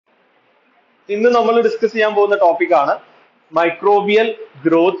ഇന്ന് നമ്മൾ ഡിസ്കസ് ചെയ്യാൻ പോകുന്ന ടോപ്പിക്കാണ് മൈക്രോബിയൽ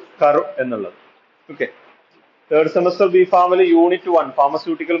ഗ്രോത്ത് കർവ് എന്നുള്ളത്. Okay, third semester B-Pharmൽ unit 1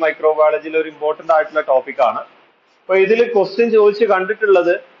 pharmaceutical മൈക്രോബയോളജിയിലെ ഒരു ഇമ്പോർട്ടന്റ് ആയിട്ടുള്ള ടോപ്പിക്കാണ്. അപ്പൊ ഇതിൽ ക്വസ്റ്റ്യൻ ചോദിച്ച്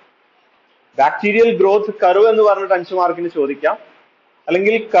കണ്ടിട്ടുള്ളത് ബാക്ടീരിയൽ ഗ്രോത്ത് കർവ് എന്ന് പറഞ്ഞിട്ട് 5 മാർക്കിന് ചോദിക്കാം.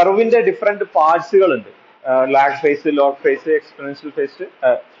 അല്ലെങ്കിൽ കർവിന്റെ ഡിഫറെന്റ് പാർട്സുകൾ ഉണ്ട്. Lag phase, log phase, exponential face,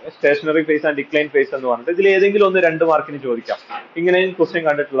 stationary phase and decline face എന്ന് പറഞ്ഞിട്ട് ഇതിൽ ഏതെങ്കിലും ഒന്ന് 2 മാർക്കിന് ചോദിക്കാം. ഇങ്ങനെയും ക്വസ്റ്റ്യൻ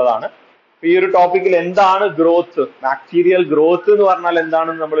കണ്ടിട്ടുള്ളതാണ്. ഈ ഒരു ടോപ്പിക്കിൽ എന്താണ് ഗ്രോത്ത്, ബാക്ടീരിയൽ ഗ്രോത്ത് എന്ന് പറഞ്ഞാൽ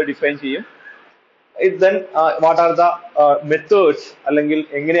എന്താണെന്ന് നമ്മൾ ഡിഫൈൻ ചെയ്യും. Then what are the methods, അല്ലെങ്കിൽ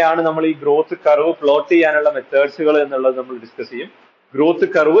എങ്ങനെയാണ് നമ്മൾ ഈ ഗ്രോത്ത് കർവ് പ്ലോട്ട് ചെയ്യാനുള്ള മെത്തേഡ്സുകൾ എന്നുള്ളത് നമ്മൾ ഡിസ്കസ് ചെയ്യും. ഗ്രോത്ത്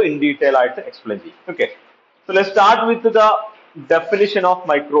കർവ് ഇൻ ഡീറ്റെയിൽ ആയിട്ട് എക്സ്പ്ലെയിൻ ചെയ്യും. Okay, so let's start with the definition of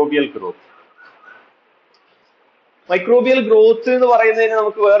microbial growth. Microbial growth എന്ന് പറയുന്നതിന്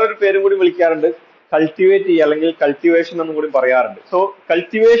നമുക്ക് വേറൊരു പേരും കൂടി വിളിക്കാറുണ്ട്, കൾട്ടിവേറ്റ് ചെയ്യുക അല്ലെങ്കിൽ കൾട്ടിവേഷൻ എന്നും കൂടി പറയാറുണ്ട്. So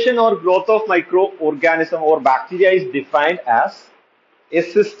cultivation or growth of micro organism or bacteria is defined as A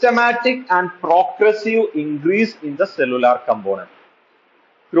systematic and progressive increase in the cellular component.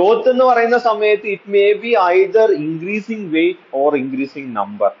 Growth എന്ന് പറയുന്ന സമയത്ത് it may be either increasing wait or increasing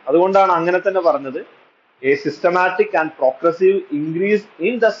number. അതുകൊണ്ടാണ് അങ്ങനെ തന്നെ പറഞ്ഞത് A systematic and progressive increase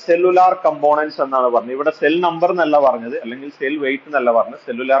in the cellular components എന്നാണ് പറഞ്ഞത്. ഇവിടെ സെൽ നമ്പർ എന്നല്ല പറഞ്ഞത്, അല്ലെങ്കിൽ സെൽ വെയിറ്റ് എന്നല്ല പറഞ്ഞത്,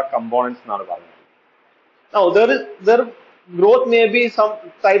 സെല്ലുലാർ കമ്പോണൻസ് എന്നാണ് പറഞ്ഞത്. Now, their growth may be some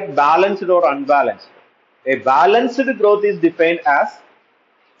type balanced or unbalanced. A balanced growth is defined as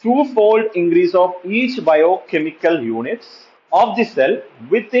twofold increase of each biochemical units of the cell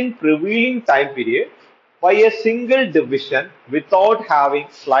within prevailing time period by a single division without having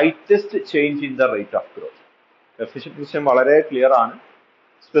slightest change in the rate of growth. Definition വളരെ clear ആണ്.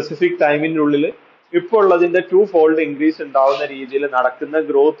 Specific ടൈമിനുള്ളിൽ ഇപ്പോൾ ഉള്ളതിന്റെ 2-fold increase ഉണ്ടാവുന്ന രീതിയിൽ നടക്കുന്ന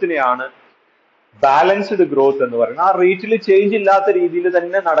ഗ്രോത്തിനെയാണ് balanced growth എന്ന് പറയുന്നത്. ആ റേറ്റിൽ ചേഞ്ച് ഇല്ലാത്ത രീതിയിൽ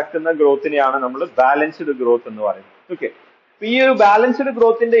തന്നെ നടക്കുന്ന ഗ്രോത്തിനെയാണ് നമ്മൾ ബാലൻസ്ഡ് ഗ്രോത്ത് എന്ന് പറയുന്നത്. ഓക്കെ, ഈ ഒരു ബാലൻസ്ഡ്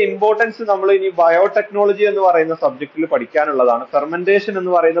ഗ്രോത്തിന്റെ ഇമ്പോർട്ടൻസ് നമ്മൾ ഇനി ബയോടെക്നോളജി എന്ന് പറയുന്ന സബ്ജക്റ്റിൽ പഠിക്കാനുള്ളതാണ്. ഫെർമെന്റേഷൻ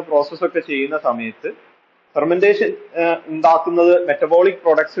എന്ന് പറയുന്ന പ്രോസസ് ഒക്കെ ചെയ്യുന്ന സമയത്ത് ഫെർമെന്റേഷൻ ഉണ്ടാക്കുന്നത് മെറ്റബോളിക്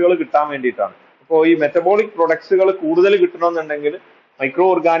പ്രൊഡക്ട്സുകൾ കിട്ടാൻ വേണ്ടിയിട്ടാണ്. അപ്പോൾ ഈ മെറ്റബോളിക് പ്രൊഡക്ട്സുകൾ കൂടുതൽ കിട്ടണമെന്നുണ്ടെങ്കിൽ മൈക്രോ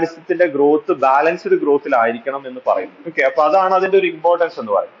ഓർഗാനിസത്തിന്റെ ഗ്രോത്ത് ബാലൻസ്ഡ് ഗ്രോത്തിലായിരിക്കണം എന്ന് പറയുന്നു. ഓക്കെ, അപ്പൊ അതാണ് അതിന്റെ ഒരു ഇമ്പോർട്ടൻസ്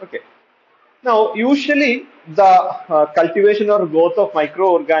എന്ന് പറയുന്നത്. Okay, now usually the cultivation or growth of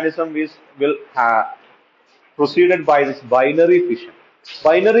microorganism will proceeded by this binary fission.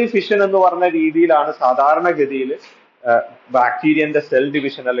 Binary fission എന്ന് പറഞ്ഞ രീതിയിലാണ് സാധാരണഗതിയിൽ ബാക്ടീരിയന്റെ സെൽ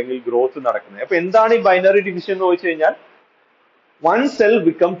ഡിവിഷൻ അല്ലെങ്കിൽ ഗ്രോത്ത് നടക്കുന്നത്. അപ്പൊ എന്താണ് ഈ ബൈനറി ഡിവിഷൻ എന്ന് ചോദിച്ചു കഴിഞ്ഞാൽ 1 cell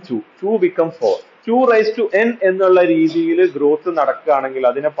become 2, 2 become 4, 2 raised to n എന്നുള്ള രീതിയിൽ ഗ്രോത്ത് നടക്കുകയാണെങ്കിൽ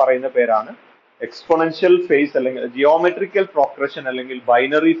അതിനെ പറയുന്ന പേരാണ് എക്സ്പോണൻഷ്യൽ ഫേസ് അല്ലെങ്കിൽ ജിയോമെട്രിക്കൽ പ്രോഗ്രഷൻ അല്ലെങ്കിൽ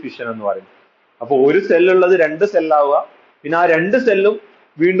ബൈനറി ഫിഷൻ എന്ന് പറയുന്നത്. അപ്പൊ ഒരു സെല്ലുള്ളത് 2 സെല്ലാവുക, പിന്നെ ആ 2 സെല്ലും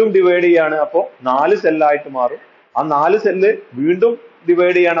വീണ്ടും ഡിവൈഡ് ചെയ്യാണ്, അപ്പോൾ 4 സെല്ലായിട്ട് മാറും. ആ 4 സെല്ല് വീണ്ടും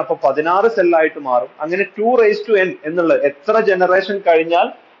ഡിവൈഡ് ചെയ്യാണ്, അപ്പൊ 16 സെല്ലായിട്ട് മാറും. അങ്ങനെ 2 raised to n എന്നുള്ള എത്ര ജനറേഷൻ കഴിഞ്ഞാൽ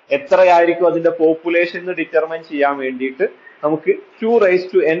എത്രയായിരിക്കും അതിന്റെ പോപ്പുലേഷൻ എന്ന് ഡിറ്റർമൈൻ ചെയ്യാൻ വേണ്ടിയിട്ട് നമുക്ക് 2 raised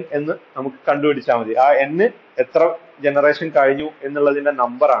to n എന്ന് നമുക്ക് കണ്ടുപിടിച്ചാൽ മതി. ആ n എത്ര ജനറേഷൻ കഴിഞ്ഞു എന്നുള്ളതിന്റെ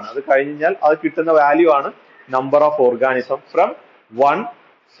നമ്പർ ആണ്. അത് കഴിഞ്ഞാൽ അത് കിട്ടുന്ന വാല്യൂ ആണ് number of organism from 1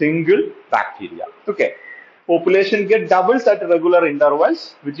 single bacteria. Okay, population get doubles at regular intervals,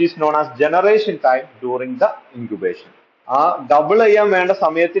 which is known as generation time during the incubation. ആ ഡബിൾ ചെയ്യാൻ വേണ്ട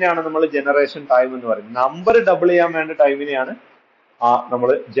സമയത്തിനാണ് നമ്മൾ ജനറേഷൻ ടൈം എന്ന് പറയുന്നത്. നമ്പർ ഡബിൾ ചെയ്യാൻ വേണ്ട ടൈമിനെയാണ് നമ്മൾ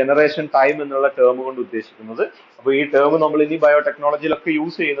ജനറേഷൻ ടൈം എന്നുള്ള ടേം കൊണ്ട് ഉദ്ദേശിക്കുന്നത്. അപ്പൊ ഈ ടേം നമ്മൾ ഇനി ബയോടെക്നോളജിയിലൊക്കെ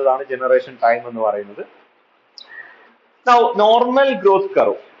യൂസ് ചെയ്യുന്നതാണ് ജനറേഷൻ ടൈം എന്ന് പറയുന്നത്. Now, normal growth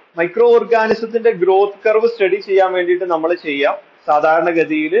curve, micro ഓർഗാനിസത്തിന്റെ growth curve study ചെയ്യാൻ വേണ്ടിയിട്ട് നമ്മൾ ചെയ്യാം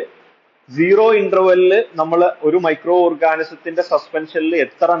സാധാരണഗതിയിൽ 0 ഇന്റർവെല്ലിൽ നമ്മൾ ഒരു മൈക്രോ ഓർഗാനിസത്തിന്റെ സസ്പെൻഷനിൽ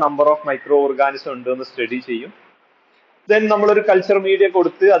എത്ര നമ്പർ ഓഫ് മൈക്രോ ഓർഗാനിസം ഉണ്ട് എന്ന് സ്റ്റഡി ചെയ്യും. ദെൻ നമ്മളൊരു കൾച്ചർ മീഡിയ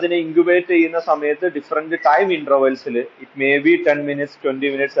കൊടുത്ത് അതിനെ ഇൻക്യുബേറ്റ് ചെയ്യുന്ന സമയത്ത് different time ഇന്റർവെൽസിൽ it may be 10 minutes,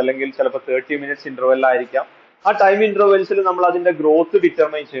 20 minutes അല്ലെങ്കിൽ ചിലപ്പോൾ 30 minutes ഇന്റർവെല്ലായിരിക്കാം. ആ ടൈം ഇന്റർവെൽസിൽ നമ്മൾ അതിന്റെ ഗ്രോത്ത്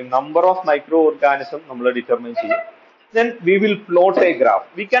ഡിറ്റർമൈൻ ചെയ്യും, നമ്പർ ഓഫ് മൈക്രോ ഓർഗാനിസം നമ്മൾ ഡിറ്റർമൈൻ ചെയ്യും. Then we will plot a graph.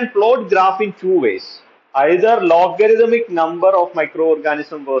 We can plot graph in 2 ways. Either logarithmic number of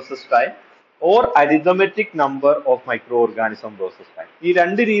microorganism versus time or arithmetic number of microorganism versus time. ഈ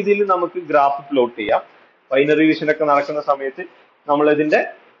 2 രീതിയിൽ നമുക്ക് graph plot ചെയ്യാം. Binary vision ഒക്കെ നടക്കുന്ന സമയത്ത് നമ്മൾ ഇതിന്റെ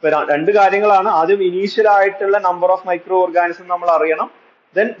 2 കാര്യങ്ങളാണ്. ആദ്യം ഇനീഷ്യൽ ആയിട്ടുള്ള നമ്പർ ഓഫ് മൈക്രോ ഓർഗാനിസം നമ്മൾ അറിയണം.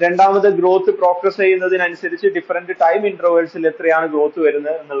 ദെൻ രണ്ടാമത് ഗ്രോത്ത് പ്രോഗ്രസ് ചെയ്യുന്നതിനനുസരിച്ച് ഡിഫറെന്റ് ടൈം ഇന്റർവെൽസിൽ എത്രയാണ് ഗ്രോത്ത്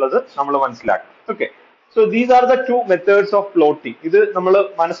വരുന്നത് എന്നുള്ളത് നമ്മൾ മനസ്സിലാക്കണം. Okay, so these are the 2 methods of plotting. ഇത് നമ്മൾ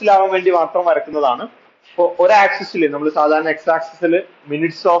മനസ്സിലാവാൻ വേണ്ടി മാത്രം വരക്കുന്നതാണ്. ഇപ്പോൾ ഒരു ആക്സിസിൽ നമ്മൾ സാധാരണ എക്സ് ആക്സിസിൽ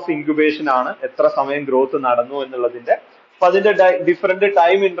മിനിറ്റ്സ് ഓഫ് ഇൻക്യുബേഷൻ ആണ്, എത്ര സമയം ഗ്രോത്ത് നടന്നു എന്നുള്ളതിന്റെ. അപ്പൊ അതിന്റെ ഡിഫറെന്റ്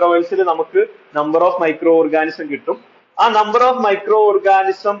ടൈം ഇന്റർവെൽസിൽ നമുക്ക് നമ്പർ ഓഫ് മൈക്രോ ഓർഗാനിസം കിട്ടും. ആ number of micro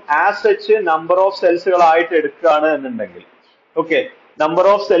organism as such number of സെൽസുകളായിട്ട് എടുക്കുകയാണ് എന്നുണ്ടെങ്കിൽ, ഓക്കെ, നമ്പർ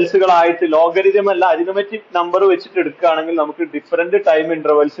ഓഫ് സെൽസുകളായിട്ട് ലോഗരിതം അല്ല അരിതമെറ്റിക് നമ്പർ വെച്ചിട്ട് എടുക്കുകയാണെങ്കിൽ നമുക്ക് ഡിഫറെന്റ് ടൈം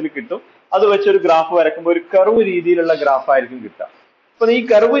ഇന്റർവെൽസിൽ കിട്ടും. അത് വെച്ചൊരു ഗ്രാഫ് വരക്കുമ്പോൾ ഒരു കർവ് രീതിയിലുള്ള ഗ്രാഫ് ആയിരിക്കും കിട്ടുക. അപ്പൊ ഈ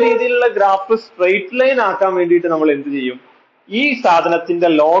കർവ് രീതിയിലുള്ള ഗ്രാഫ് സ്ട്രെയിറ്റ് ലൈൻ ആക്കാൻ വേണ്ടിയിട്ട് നമ്മൾ എന്ത് ചെയ്യും? ഈ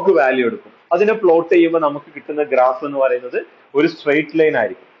സാധനത്തിന്റെ ലോഗ് വാല്യൂ എടുക്കും. അതിനെ പ്ലോട്ട് ചെയ്യുമ്പോൾ നമുക്ക് കിട്ടുന്ന ഗ്രാഫ് എന്ന് പറയുന്നത് ഒരു സ്ട്രെയിറ്റ് ലൈൻ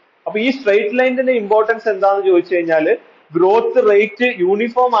ആയിരിക്കും. അപ്പൊ ഈ സ്ട്രെയിറ്റ് ലൈനിന്റെ ഇമ്പോർട്ടൻസ് എന്താണെന്ന് ചോദിച്ചു കഴിഞ്ഞാൽ, ഗ്രോത്ത് റേറ്റ്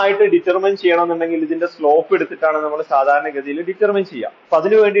യൂണിഫോം ആയിട്ട് ഡിറ്റർമിൻ ചെയ്യണമെന്നുണ്ടെങ്കിൽ ഇതിന്റെ സ്ലോപ്പ് എടുത്തിട്ടാണ് നമ്മൾ സാധാരണഗതിയിൽ ഡിറ്റർമിൻ ചെയ്യുക. അപ്പൊ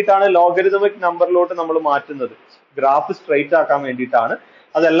അതിന് വേണ്ടിയിട്ടാണ് ലോഗരിതമിക് നമ്പറിലോട്ട് നമ്മൾ മാറ്റുന്നത്, ഗ്രാഫ് സ്ട്രെയിറ്റ് ആക്കാൻ വേണ്ടിയിട്ടാണ്.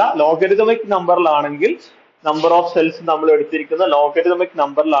 അതല്ല ലോഗരിതമിക് നമ്പറിലാണെങ്കിൽ, നമ്പർ ഓഫ് സെൽസ് നമ്മൾ എടുത്തിരിക്കുന്ന ലോഗരിതമിക്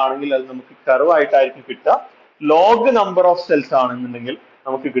നമ്പറിലാണെങ്കിൽ അത് നമുക്ക് കർവ് ആയിട്ടായിരിക്കും കിട്ടുക. ലോഗ് നമ്പർ ഓഫ് സെൽസ് ആണെന്നുണ്ടെങ്കിൽ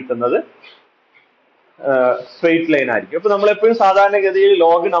നമുക്ക് കിട്ടുന്നത് സ്ട്രെയിറ്റ് ലൈൻ ആയിരിക്കും. അപ്പൊ നമ്മൾ എപ്പോഴും സാധാരണഗതിയിൽ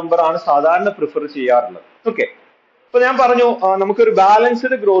ലോഗ് നമ്പർ ആണ് സാധാരണ പ്രിഫർ ചെയ്യാറുള്ളത്. ഓക്കെ, അപ്പൊ ഞാൻ പറഞ്ഞു നമുക്കൊരു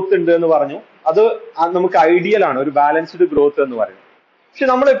ബാലൻസ്ഡ് ഗ്രോത്ത് ഉണ്ട് എന്ന് പറഞ്ഞു. അത് നമുക്ക് ഐഡിയൽ ആണ്, ഒരു ബാലൻസ്ഡ് ഗ്രോത്ത് എന്ന് പറയുന്നത്. പക്ഷെ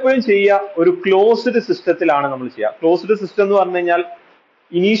നമ്മൾ എപ്പോഴും ചെയ്യുക ഒരു ക്ലോസ്ഡ് സിസ്റ്റത്തിലാണ് നമ്മൾ ചെയ്യുക. ക്ലോസ്ഡ് സിസ്റ്റം എന്ന് പറഞ്ഞു കഴിഞ്ഞാൽ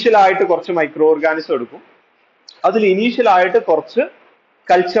ഇനീഷ്യൽ ആയിട്ട് കുറച്ച് മൈക്രോ ഓർഗാനിസം എടുക്കും, അതിൽ ഇനീഷ്യൽ ആയിട്ട് കുറച്ച്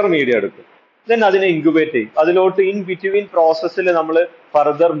കൾച്ചർ മീഡിയ എടുക്കും, ദെൻ അതിനെ ഇൻക്യുബേറ്റ് ചെയ്യും. അതിലോട്ട് ഇൻ ബിറ്റ്വീൻ പ്രോസസ്സിൽ നമ്മൾ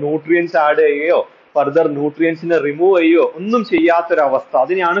ഫർദർ ന്യൂട്രിയൻസ് ആഡ് ചെയ്യുകയോ ഫർദർ ന്യൂട്രിയൻസിനെ റിമൂവ് ചെയ്യുകയോ ഒന്നും ചെയ്യാത്തൊരവസ്ഥ,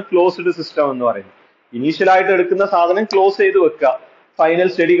 അതിനെയാണ് ക്ലോസ്ഡ് സിസ്റ്റം എന്ന് പറയുന്നത്. ഇനീഷ്യൽ ആയിട്ട് എടുക്കുന്ന സാധനം ക്ലോസ് ചെയ്ത് വെക്കുക, ഫൈനൽ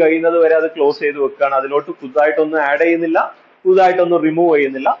സ്റ്റഡി കഴിയുന്നത് വരെ അത് ക്ലോസ് ചെയ്ത് വെക്കുകയാണ്. അതിലോട്ട് പുതുതായിട്ടൊന്നും ആഡ് ചെയ്യുന്നില്ല, പുതുതായിട്ടൊന്നും റിമൂവ്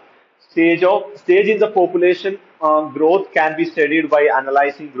ചെയ്യുന്നില്ല. Stage in the population growth can be studied by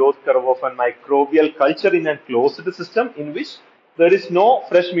analyzing growth curve of a microbial culture in a closed system in which there is no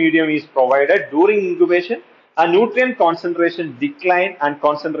fresh medium is provided during incubation, and nutrient concentration decline and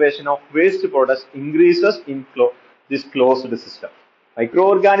concentration of waste products increases in this closed system. Micro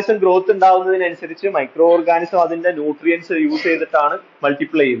organism growth ഉണ്ടാവുന്നതിനനുസരിച്ച് micro organism അതിന്റെ nutrients use ചെയ്തിട്ടാണ്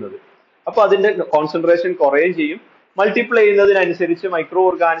multiply ചെയ്യുന്നത്. അപ്പൊ അതിന്റെ concentration കുറയുകയും ചെയ്യും. Multiply ചെയ്യുന്നതിനനുസരിച്ച് micro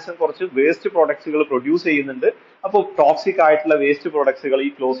organism കുറച്ച് waste പ്രൊഡക്ട്സുകൾ produce ചെയ്യുന്നുണ്ട്. അപ്പോൾ ടോക്സിക് ആയിട്ടുള്ള വേസ്റ്റ് പ്രൊഡക്ട്സുകൾ ഈ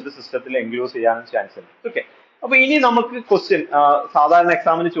ക്ലോസ്ഡ് സിസ്റ്റത്തിൽ എൻക്ലോസ് ചെയ്യാനും ചാൻസ് ഉണ്ട്. ഓക്കെ, അപ്പൊ ഇനി നമുക്ക് ക്വസ്റ്റ്യൻ, സാധാരണ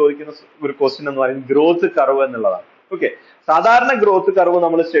എക്സാമിന് ചോദിക്കുന്ന ഒരു ക്വസ്റ്റ്യൻ എന്ന് പറയുന്നത് ഗ്രോത്ത് കർവ് എന്നുള്ളതാണ്. ഓക്കെ, സാധാരണ ഗ്രോത്ത് കർവ്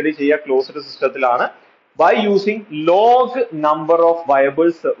നമ്മൾ സ്റ്റഡി ചെയ്യുക closed സിസ്റ്റത്തിലാണ് by using log number of viable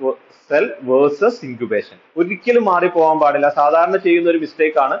cell versus incubation. ഒരിക്കലും മാറി പോകാൻ പാടില്ല. സാധാരണ ചെയ്യുന്ന ഒരു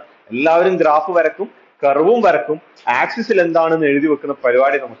മിസ്റ്റേക്ക് ആണ്, എല്ലാവരും ഗ്രാഫ് വരക്കും, കർവും വരക്കും, ആക്സിസിൽ എന്താണെന്ന് എഴുതി വെക്കുന്ന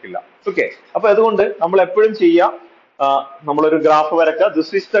പരിപാടി നമുക്കില്ല. ഓക്കെ, അപ്പൊ അതുകൊണ്ട് നമ്മൾ എപ്പോഴും ചെയ്യാം, നമ്മളൊരു ഗ്രാഫ് വരക്കുക.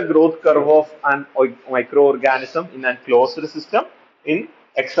 This is the growth curve of an micro organism in an closed system. In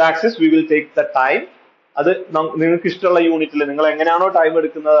X axis we will take the time. അത് നിങ്ങൾക്ക് ഇഷ്ടമുള്ള യൂണിറ്റിൽ നിങ്ങൾ എങ്ങനെയാണോ ടൈം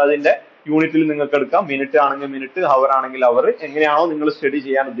എടുക്കുന്നത് അതിന്റെ യൂണിറ്റിൽ നിങ്ങൾക്ക് എടുക്കാം. മിനിറ്റ് ആണെങ്കിൽ മിനിറ്റ്, ഹവർ ആണെങ്കിൽ അവർ, എങ്ങനെയാണോ നിങ്ങൾ സ്റ്റഡി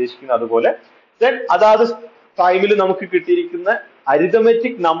ചെയ്യാൻ ഉദ്ദേശിക്കുന്നത് അതുപോലെ. ദെൻ അതാത് ടൈമിൽ നമുക്ക് കിട്ടിയിരിക്കുന്ന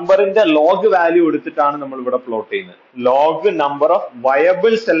അരിതമെറ്റിക് നമ്പറിന്റെ ലോഗ് വാല്യൂ എടുത്തിട്ടാണ് നമ്മൾ ഇവിടെ പ്ലോട്ട് ചെയ്യുന്നത്. Log number of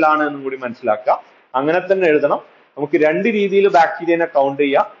viable cell ആണ് എന്നും കൂടി മനസ്സിലാക്കുക. അങ്ങനെ തന്നെ എഴുതണം. നമുക്ക് രണ്ട് രീതിയിൽ ബാക്ടീരിയനെ കൗണ്ട്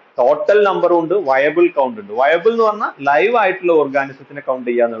ചെയ്യാം. ടോട്ടൽ നമ്പറും ഉണ്ട്, വയബിൾ കൗണ്ട് ഉണ്ട്. വയബിൾ എന്ന് പറഞ്ഞാൽ ലൈവ് ആയിട്ടുള്ള ഓർഗാനിസത്തിനെ കൗണ്ട്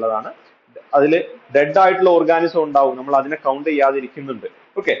ചെയ്യുക എന്നുള്ളതാണ്. അതിൽ ഡെഡ് ആയിട്ടുള്ള ഓർഗാനിസം ഉണ്ടാവും, നമ്മൾ അതിനെ കൗണ്ട് ചെയ്യാതിരിക്കുന്നുണ്ട്.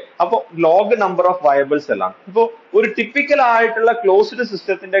 ഓക്കെ, അപ്പൊ log number of viable cell ആണ്. ഇപ്പോ ഒരു ടിപ്പിക്കൽ ആയിട്ടുള്ള ക്ലോസ്ഡ്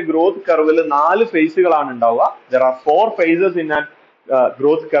സിസ്റ്റത്തിന്റെ ഗ്രോത്ത് കർവിൽ 4 ഫേസുകളാണ് ഉണ്ടാവുക. There are 4 phases in a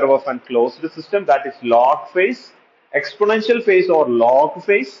growth curve of a closed system. That is log phase, exponential phase or log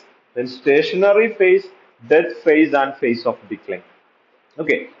phase, then stationary phase, death phase and phase of decline.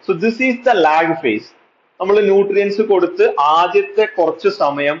 Okay, so this is the lag phase. നമ്മൾ nutrients കൊടുത്ത് ആദ്യത്തെ കുറച്ച്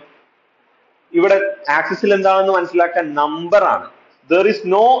സമയം, ഇവിടെ ആക്സിസിൽ എന്താണെന്ന് മനസ്സിലാക്കാൻ number ആണ്. There is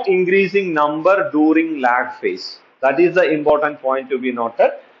no increasing number during lag phase. That is the important point to be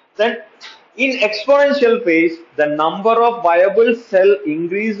noted. Then in exponential phase, the number of viable cell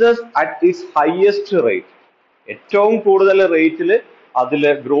increases at its highest rate. ഏറ്റവും കൂടുതൽ റേറ്റിൽ അതിൽ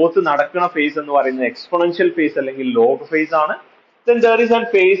growth നടക്കുന്ന face എന്ന് പറയുന്നത് exponential face അല്ലെങ്കിൽ log phase ആണ്. Then there is a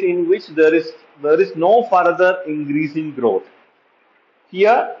phase in which there is no further increasing growth.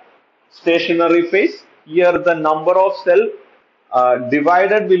 Here stationary phase. Here the number of cell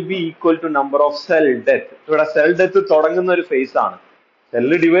divided will be equal to number of cell death. ഇവിടെ cell death തുടങ്ങുന്ന ഒരു face ആണ്.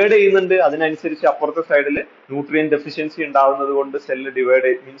 Cell divide ചെയ്യുന്നുണ്ട്, അതിനനുസരിച്ച് അപ്പുറത്തെ സൈഡിൽ nutrient deficiency ഉണ്ടാവുന്നത് കൊണ്ട് സെല്ല്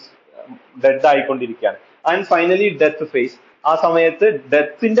ഡിവൈഡ് മീൻസ് ഡെഡ് ആയിക്കൊണ്ടിരിക്കുകയാണ്. And finally death face. ആ സമയത്ത്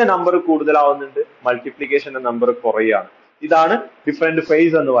ഡെത്തിന്റെ നമ്പർ കൂടുതലാവുന്നുണ്ട്, മൾട്ടിപ്ലിക്കേഷന്റെ നമ്പർ കുറയുകയാണ്. ഇതാണ് ഡിഫറെന്റ്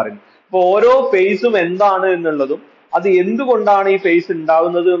ഫേസ് എന്ന് പറയുന്നത്. അപ്പൊ ഓരോ ഫേസും എന്താണ് എന്നുള്ളതും അത് എന്തുകൊണ്ടാണ് ഈ ഫേസ്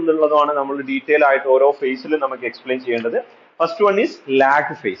ഉണ്ടാവുന്നത് എന്നുള്ളതാണ് നമ്മൾ ഡീറ്റെയിൽ ആയിട്ട് ഓരോ ഫേസിലും നമുക്ക് എക്സ്പ്ലെയിൻ ചെയ്യേണ്ടത്. First one is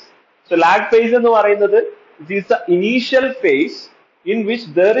lag phase. So lag phase എന്ന് പറയുന്നത് It is the initial phase in which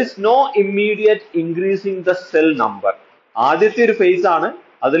there is no immediate increase in the cell number. ആദ്യത്തെ ഒരു phase ആണ്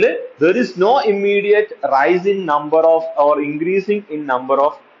അതിൽ there is no immediate rise in number of or increasing in number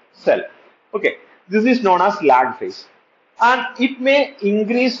of cell. Okay, this is known as lag phase, and it may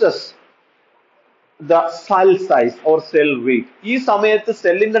increases the cell size or cell weight. ഈ സമയത്ത്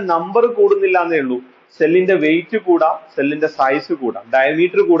സെല്ലിന്റെ number കൂടുന്നില്ല എന്നേ ഉള്ളൂ, സെല്ലിന്റെ wait കൂടാം, സെല്ലിന്റെ size കൂടാം,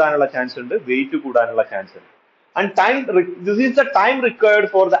 diameter കൂടാനുള്ള ചാൻസ് ഉണ്ട്, വെയിറ്റ് കൂടാനുള്ള ചാൻസ് ഉണ്ട്. And this is the time required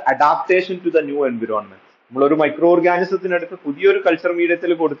for the adaptation to the new environment. നമ്മളൊരു മൈക്രോ ഓർഗാനിസത്തിനടുത്ത് പുതിയൊരു കൾച്ചർ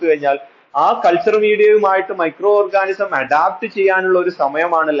മീഡിയത്തിൽ കൊടുത്തു കഴിഞ്ഞാൽ ആ കൾച്ചർ മീഡിയയുമായിട്ട് മൈക്രോ ഓർഗാനിസം അഡാപ്റ്റ് ചെയ്യാനുള്ള ഒരു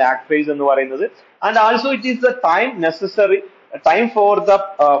സമയമാണ് ലാഗ് ഫേസ് എന്ന് പറയുന്നത്. And also it is the time for the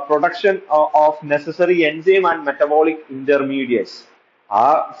production of necessary enzyme and metabolic intermediates. ആ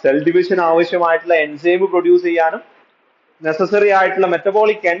സെൽ ഡിവിഷൻ ആവശ്യമായിട്ടുള്ള എൻസൈം പ്രൊഡ്യൂസ് ചെയ്യാനും നെസസറി ആയിട്ടുള്ള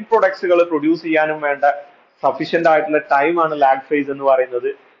മെറ്റബോളിക് എൻഡ് പ്രൊഡക്ട്സുകൾ പ്രൊഡ്യൂസ് ചെയ്യാനും വേണ്ട സഫീഷ്യന്റ് ആയിട്ടുള്ള ടൈം ആണ് ലാഗ് ഫേസ് എന്ന് പറയുന്നത്.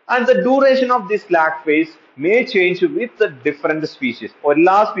 And the duration of this lag phase may change with different species.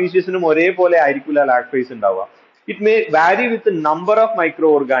 എല്ലാ സ്പീഷീസിനും ഒരേപോലെ ആയിരിക്കില്ല ലാഗ് ഫേസ് ഉണ്ടാവുക. ഇറ്റ് മേ വാരി with number of micro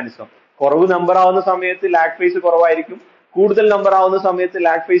organism. കുറവ് നമ്പർ ആവുന്ന സമയത്ത് ലാഗ് ഫേസ് കുറവായിരിക്കും, കൂടുതൽ നമ്പർ ആവുന്ന സമയത്ത്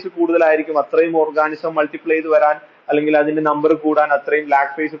ലാഗ് ഫേസ് കൂടുതലായിരിക്കും. അത്രയും ഓർഗാനിസം മൾട്ടിപ്ലൈ ചെയ്ത് വരാൻ അല്ലെങ്കിൽ അതിന്റെ നമ്പർ കൂടാൻ അത്രയും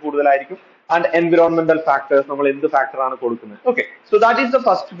ലാഗ് ഫേസ് കൂടുതലായിരിക്കും. ആൻഡ് എൻവിറോൺമെന്റൽ ഫാക്ടേഴ്സ്, നമ്മൾ എന്ത് ഫാക്ടർ ആണ് കൊടുക്കുന്നത്. Okay, so that is the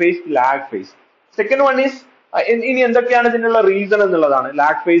first phase, lag phase. Second one is, ഇനി എന്തൊക്കെയാണ് ഇതിനുള്ള റീസൺ എന്നുള്ളതാണ്.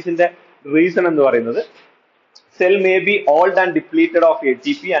 ലാഗ് ഫേസിന്റെ റീസൺ എന്ന് പറയുന്നത് cell may be old and depleted of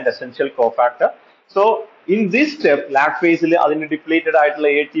ATP and essential cofactor. So in this step lag ഫേസിൽ അതിന് depleted ആയിട്ടുള്ള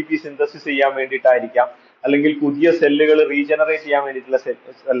ATP synthesis ചെയ്യാൻ വേണ്ടിയിട്ടായിരിക്കാം, അല്ലെങ്കിൽ പുതിയ സെല്ലുകൾ റീജനറേറ്റ് ചെയ്യാൻ വേണ്ടിയിട്ടുള്ള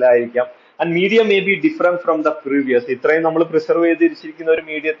സെല്ലായിരിക്കാം. And medium may be different from the previous. ഇത്രയും നമ്മൾ പ്രിസർവ് ചെയ്തിരിച്ചിരിക്കുന്ന ഒരു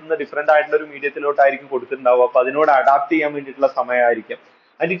മീഡിയത്തിൽ നിന്ന് ഡിഫറെന്റ് ആയിട്ടുള്ള ഒരു മീഡിയത്തിലോട്ടായിരിക്കും കൊടുത്തിട്ടുണ്ടാവുക. അപ്പൊ അതിനോട് അഡാപ്റ്റ് ചെയ്യാൻ വേണ്ടിയിട്ടുള്ള സമയമായിരിക്കാം.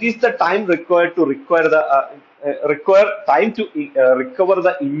 And it is the time required to recover the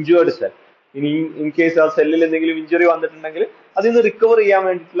injured cell. ഇനി ഇൻ കേസ് ആ സെല്ലിൽ എന്തെങ്കിലും ഇഞ്ചുറി വന്നിട്ടുണ്ടെങ്കിൽ അതിൽ നിന്ന് റിക്കവർ ചെയ്യാൻ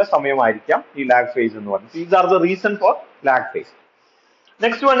വേണ്ടിയിട്ടുള്ള സമയമായിരിക്കാം ഈ ലാഗ് ഫേസ് എന്ന് പറയുന്നത്. These are the reason for lag phase.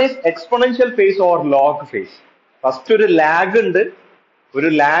 Next one is exponential face or log phase. First ഒരു ലാഗ് ഉണ്ട്, ഒരു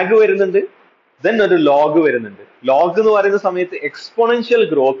ലാഗ് വരുന്നുണ്ട്, ദെൻ ഒരു ലോഗ് വരുന്നുണ്ട്. ലോഗ് എന്ന് പറയുന്ന സമയത്ത് എക്സ്പൊണൻഷ്യൽ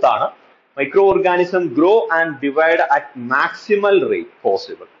ഗ്രോത്ത് ആണ്. Micro organism grow and divide at maximal rate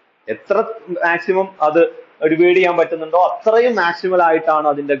possible. എത്ര മാക്സിമം അത് ഡിവൈഡ് ചെയ്യാൻ പറ്റുന്നുണ്ടോ അത്രയും മാക്സിമൽ ആയിട്ടാണ്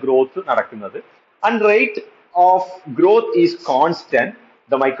അതിന്റെ ഗ്രോത്ത് നടക്കുന്നത്. And rate of growth is constant.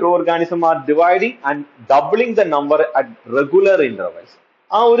 The microorganisms are dividing and doubling the number at regular intervals.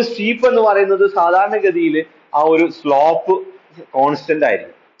 ആ ഒരു സ്റ്റീപ്പ് എന്ന് പറയുന്നത് സാധാരണഗതിയിൽ ആ ഒരു സ്ലോപ്പ് കോൺസ്റ്റന്റ്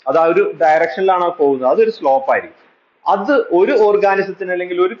ആയിരിക്കും. അത് ആ ഒരു ഡയറക്ഷനിലാണ് പോകുന്നത്, അതൊരു സ്ലോപ്പ് ആയിരിക്കും. അത് ഒരു ഓർഗാനിസത്തിന്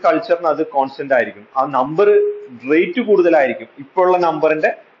അല്ലെങ്കിൽ ഒരു കൾച്ചറിന് അത് കോൺസ്റ്റന്റ് ആയിരിക്കും. ആ നമ്പർ റേറ്റ് കൂടുതലായിരിക്കും. ഇപ്പോൾ ഉള്ള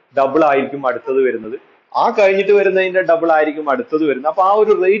നമ്പറിന്റെ ഡബിൾ ആയിരിക്കും അടുത്തത് വരുന്നത്, ആ കഴിഞ്ഞിട്ട് വരുന്നതിന്റെ ഡബിൾ ആയിരിക്കും അടുത്തത് വരുന്നത്. അപ്പൊ ആ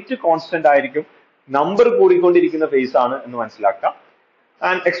ഒരു റേറ്റ് കോൺസ്റ്റന്റ് ആയിരിക്കും, നമ്പർ കൂടിക്കൊണ്ടിരിക്കുന്ന ഫേസ് ആണ് എന്ന് മനസ്സിലാക്കാം.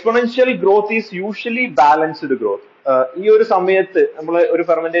 And exponential growth is usually balanced growth. ഈ ഒരു സമയത്ത് നമ്മൾ ഒരു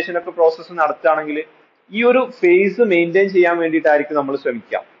ഫെർമെന്റേഷൻ ഒക്കെ പ്രോസസ്സ് നടത്തുകയാണെങ്കിൽ ഈ ഒരു ഫേസ് മെയിൻറ്റെയിൻ ചെയ്യാൻ വേണ്ടിയിട്ടായിരിക്കും നമ്മൾ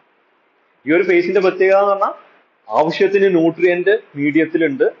ശ്രമിക്കാം. ഈ ഒരു ഫേസിന്റെ പ്രത്യേകത എന്ന് പറഞ്ഞാൽ ആവശ്യത്തിന് ന്യൂട്രിയന്റ്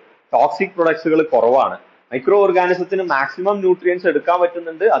മീഡിയത്തിലുണ്ട്, ടോക്സിക് പ്രൊഡക്ട്സുകൾ കുറവാണ്. മൈക്രോ ഓർഗാനിസത്തിന് മാക്സിമം ന്യൂട്രിയൻസ് എടുക്കാൻ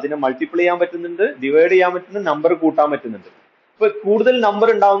പറ്റുന്നുണ്ട്, അതിനെ മൾട്ടിപ്ലൈ ചെയ്യാൻ പറ്റുന്നുണ്ട്, ഡിവൈഡ് ചെയ്യാൻ പറ്റുന്നുണ്ട്, നമ്പർ കൂട്ടാൻ പറ്റുന്നുണ്ട്. ഇപ്പൊ കൂടുതൽ നമ്പർ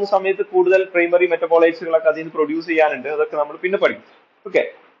ഉണ്ടാവുന്ന സമയത്ത് കൂടുതൽ പ്രൈമറി മെറ്റബോളൈറ്റ്സുകളൊക്കെ അതിൽ നിന്ന് പ്രൊഡ്യൂസ് ചെയ്യാനുണ്ട്. അതൊക്കെ നമ്മൾ പിന്നെ പഠിക്കും. ഓക്കെ,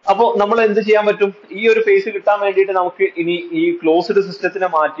 അപ്പോ നമ്മൾ എന്ത് ചെയ്യാൻ പറ്റും? ഈ ഒരു ഫേസ് കിട്ടാൻ വേണ്ടിയിട്ട് നമുക്ക് ഇനി ഈ ക്ലോസ്ഡ് സിസ്റ്റത്തിനെ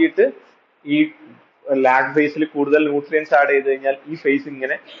മാറ്റിയിട്ട് ഈ ലാഗ് ഫേസിൽ കൂടുതൽ ന്യൂട്രിയൻസ് ആഡ് ചെയ്ത് കഴിഞ്ഞാൽ ഈ ഫേസ്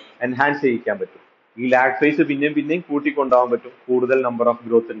ഇങ്ങനെ എൻഹാൻസ് ചെയ്യിക്കാൻ പറ്റും. ഈ ലാഗ് ഫേസ് പിന്നെയും കൂട്ടിക്കൊണ്ടുപോകാൻ പറ്റും കൂടുതൽ നമ്പർ ഓഫ്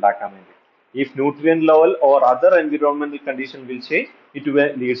ഗ്രോത്ത് ഉണ്ടാക്കാൻ വേണ്ടി. If nutrient level or other environmental condition will change, it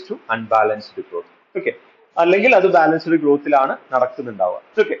leads to unbalanced growth. Okay, അല്ലെങ്കിൽ അത് balanced ഗ്രോത്തിലാണ് നടക്കുന്നുണ്ടാവുക.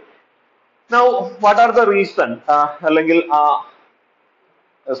 Okay, now what are the reason അല്ലെങ്കിൽ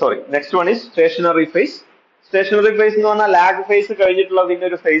next one is stationary phase. Stationary phase എന്ന് പറഞ്ഞാൽ lag phase കഴിഞ്ഞിട്ടുള്ള പിന്നെ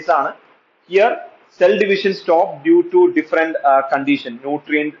ഒരു face ആണ്. Here cell division stop due to different condition.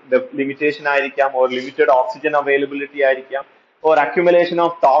 Nutrient limitation ആയിരിക്കാം, ഓർ ലിമിറ്റഡ് ഓക്സിജൻ അവൈലബിലിറ്റി ആയിരിക്കാം, or accumulation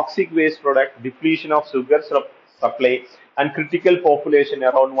of toxic waste product, depletion of sugar supply and critical population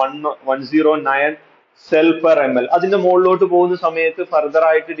around 109 cell per ml. അതിന്റെ മുകളിലോട്ട് പോകുന്ന സമയത്ത് further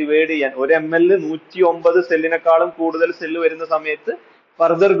ആയിട്ട് divide ചെയ്യാൻ 1 ml 109 സെല്ലിനെക്കാളും കൂടുതൽ cell വരുന്ന സമയത്ത്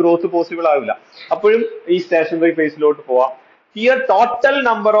ഫർദർ ഗ്രോത്ത് പോസിബിൾ ആവില്ല. അപ്പോഴും ഈ സ്റ്റേഷനറി ഫേസിലോട്ട് പോവാം. Here total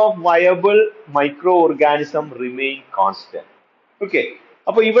number of viable micro organism remain constant. Okay,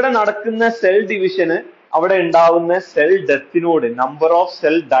 അപ്പൊ ഇവിടെ നടക്കുന്ന സെൽ ഡിവിഷന് അവിടെ ഉണ്ടാവുന്ന cell ഡെത്തിനോട്, number of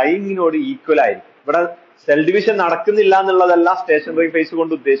cell ഡൈയിങ്ങിനോട് equal ആയിരിക്കും. ഇവിടെ സെൽ ഡിവിഷൻ നടക്കുന്നില്ല എന്നുള്ളതല്ല സ്റ്റേഷനറി ഫേസ്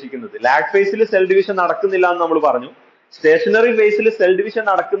കൊണ്ട് ഉദ്ദേശിക്കുന്നത്. ലാഗ് ഫേസിൽ സെൽ ഡിവിഷൻ നടക്കുന്നില്ല എന്ന് നമ്മൾ പറഞ്ഞു. സ്റ്റേഷനറി ഫേസിൽ സെൽ ഡിവിഷൻ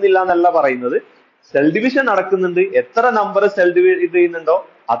നടക്കുന്നില്ല എന്നല്ല പറയുന്നത്. സെൽ ഡിവിഷൻ നടക്കുന്നുണ്ട്. എത്ര നമ്പർ സെൽ ഡിവൈഡ് ചെയ്യുന്നുണ്ടോ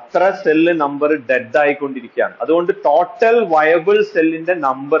അത്ര സെല്ല് നമ്പർ ഡെഡ് ആയിക്കൊണ്ടിരിക്കുകയാണ്. അതുകൊണ്ട് ടോട്ടൽ വയബിൾ സെല്ലിന്റെ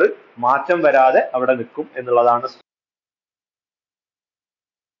നമ്പർ മാറ്റം വരാതെ അവിടെ നിൽക്കും എന്നുള്ളതാണ്.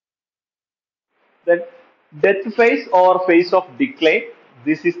 Then death phase or phase of decline.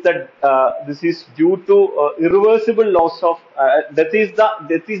 This is due to irreversible loss of death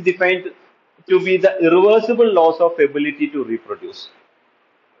is defined to be the irreversible loss of ability to reproduce.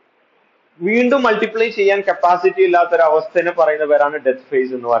 വീണ്ടും multiply ചെയ്യാൻ കപ്പാസിറ്റി ഇല്ലാത്ത ഒരു അവസ്ഥനെ പറയുന്ന പേരാണ് ഡെത്ത്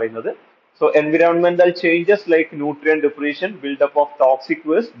ഫേസ് എന്ന് പറയുന്നത്. So environmental changes like nutrient ഡിപ്രീഷൻ, build-up of toxic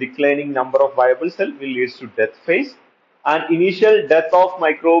waste, declining number of viable cell will leads to death phase. And initial death of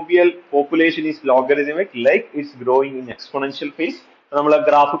microbial population is logarithmic, like it's growing in exponential phase. നമ്മൾ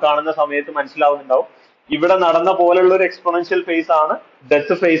graph കാണുന്ന സമയത്ത് മനസ്സിലാവുന്നുണ്ടാവും ഇവിടെ നടന്ന പോലുള്ള ഒരു exponential face ആണ്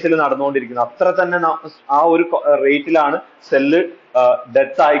death ഫേസിൽ നടന്നുകൊണ്ടിരിക്കുന്നത്. അത്ര തന്നെ ആ ഒരു റേറ്റിലാണ് സെല്ല്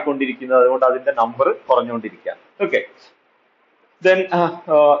ഡെത്ത് ആയിക്കൊണ്ടിരിക്കുന്നത്. അതുകൊണ്ട് അതിന്റെ number കുറഞ്ഞുകൊണ്ടിരിക്കുകയാണ്. Okay, then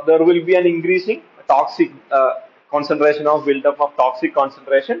there will be an increasing toxic concentration of buildup of toxic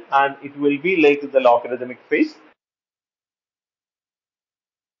concentration, and it will be like the logarithmic phase.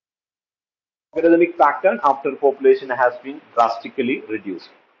 Logarithmic pattern after population has been drastically reduced.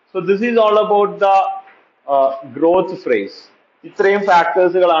 So this is all about the growth phase. ഇത്രയും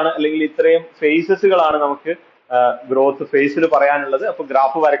ഫാക്ടേഴ്സുകളാണ് അല്ലെങ്കിൽ ഇത്രയും ഫേസസുകളാണ് നമുക്ക് growth ഫേസിൽ പറയാനുള്ളത്. അപ്പൊ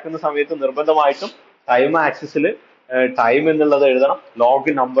graph വരയ്ക്കുന്ന സമയത്ത് നിർബന്ധമായിട്ടും ടൈം ആക്സിസിൽ ടൈം എന്നുള്ളത് എഴുതണം.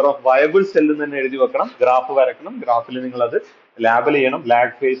 Log number of viable cell തന്നെ എഴുതി വെക്കണം. ഗ്രാഫ് വരക്കണം. ഗ്രാഫിൽ നിങ്ങൾ അത് ലാബിൽ ചെയ്യണം.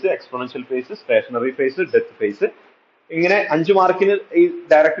 Lag phase, exponential face, stationary phase, death face. ഇങ്ങനെ 5 മാർക്കിന് ഈ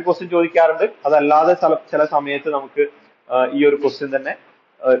ഡയറക്റ്റ് ക്വസ്റ്റ്യൻ ചോദിക്കാറുണ്ട്. അതല്ലാതെ ചില സമയത്ത് നമുക്ക് ഈ ഒരു ക്വസ്റ്റ്യൻ തന്നെ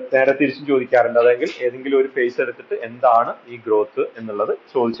നേരെ തിരിച്ചും ചോദിക്കാറുണ്ട്. അതെങ്കിൽ ഏതെങ്കിലും ഒരു ഫേസ് എടുത്തിട്ട് എന്താണ് ഈ ഗ്രോത്ത് എന്നുള്ളത്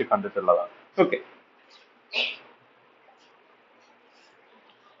ചോദിച്ച് കണ്ടിട്ടുള്ളതാണ്. Okay,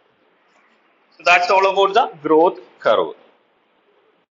 so that's all about the growth curve.